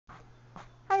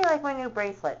like my new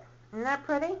bracelet. Isn't that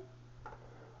pretty?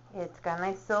 It's got a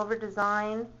nice silver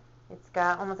design. It's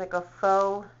got almost like a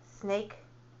faux snake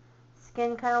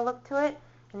skin kind of look to it.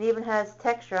 And it even has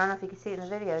texture. I don't know if you can see it in the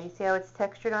video. You see how it's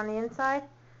textured on the inside?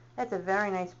 That's a very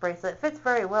nice bracelet. It fits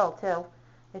very well too.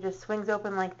 It just swings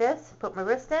open like this. Put my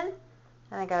wrist in,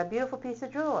 and I got a beautiful piece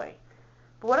of jewelry.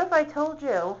 But what if I told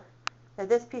you that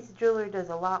this piece of jewelry does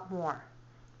a lot more?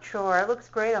 Sure, it looks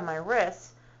great on my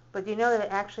wrist, but do you know that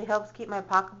it actually helps keep my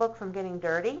pocketbook from getting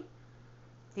dirty?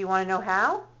 Do you want to know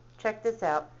how? Check this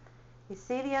out. You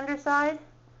see the underside?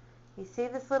 You see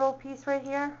this little piece right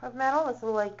here of metal? This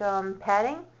little like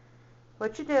padding?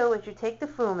 What you do is you take the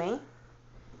FUMI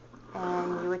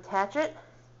and you attach it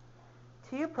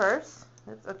to your purse.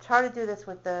 It's hard to do this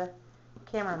with the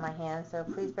camera in my hand, so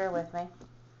please bear with me.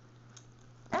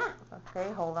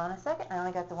 Okay, hold on a second. I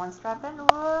only got the one strap in.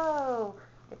 Whoa!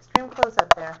 Extreme close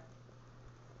up there.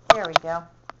 There we go.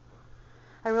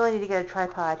 I really need to get a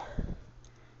tripod.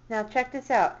 Now check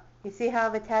this out. You see how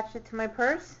I've attached it to my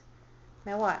purse?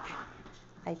 Now watch.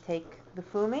 I take the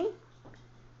FUMI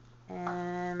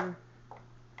and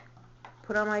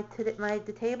put on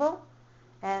the table,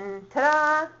 and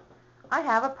ta-da! I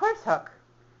have a purse hook.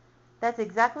 That's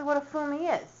exactly what a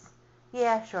FUMI is.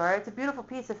 Yeah, sure, it's a beautiful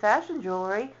piece of fashion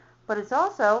jewelry, but it's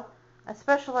also a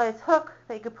specialized hook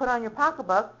that you could put on your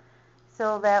pocketbook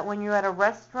so that when you're at a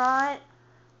restaurant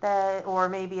or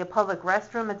maybe a public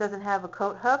restroom that doesn't have a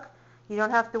coat hook, you don't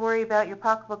have to worry about your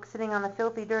pocketbook sitting on the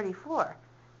filthy, dirty floor.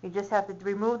 You just have to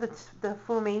remove the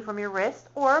FUMI from your wrist,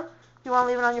 or if you want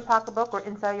to leave it on your pocketbook or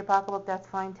inside your pocketbook, that's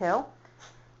fine too.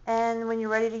 And when you're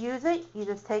ready to use it, you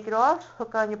just take it off,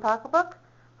 hook on your pocketbook,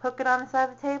 hook it on the side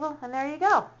of the table, and there you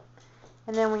go.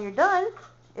 And then when you're done,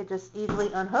 it just easily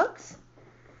unhooks,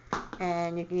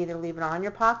 and you can either leave it on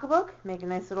your pocketbook, make a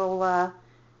nice little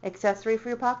accessory for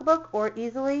your pocketbook, or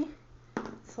easily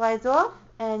slides off,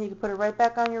 and you can put it right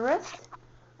back on your wrist.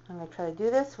 I'm going to try to do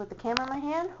this with the camera in my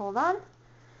hand. Hold on.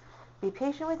 Be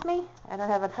patient with me. I don't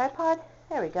have a tripod.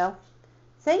 There we go.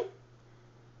 See?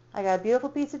 I got a beautiful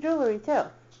piece of jewelry too.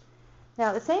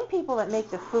 Now, the same people that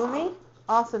make the FUMI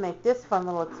also make this fun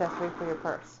little accessory for your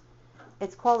purse.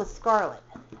 It's called a Scarlett.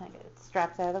 I get it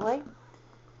straps out of the way.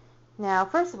 Now,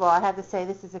 first of all, I have to say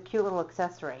this is a cute little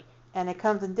accessory. And it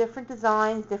comes in different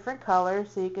designs, different colors,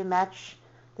 so you can match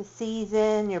the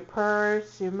season, your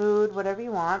purse, your mood, whatever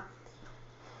you want.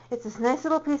 It's this nice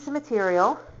little piece of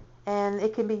material, and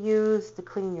it can be used to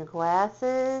clean your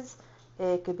glasses.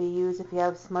 It could be used if you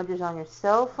have smudges on your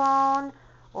cell phone,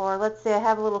 or let's say I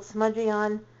have a little smudgy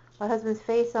on my husband's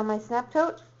face on my snap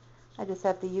tote. I just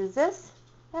have to use this,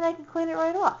 and I can clean it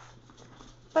right off.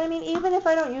 But I mean, even if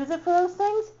I don't use it for those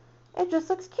things, it just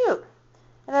looks cute.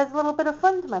 It adds a little bit of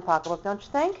fun to my pocketbook, don't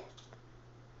you think?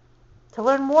 To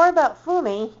learn more about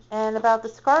FUMI and about the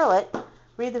Scarlett,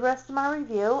 read the rest of my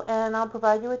review, and I'll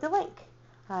provide you with the link.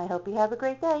 I hope you have a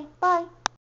great day. Bye.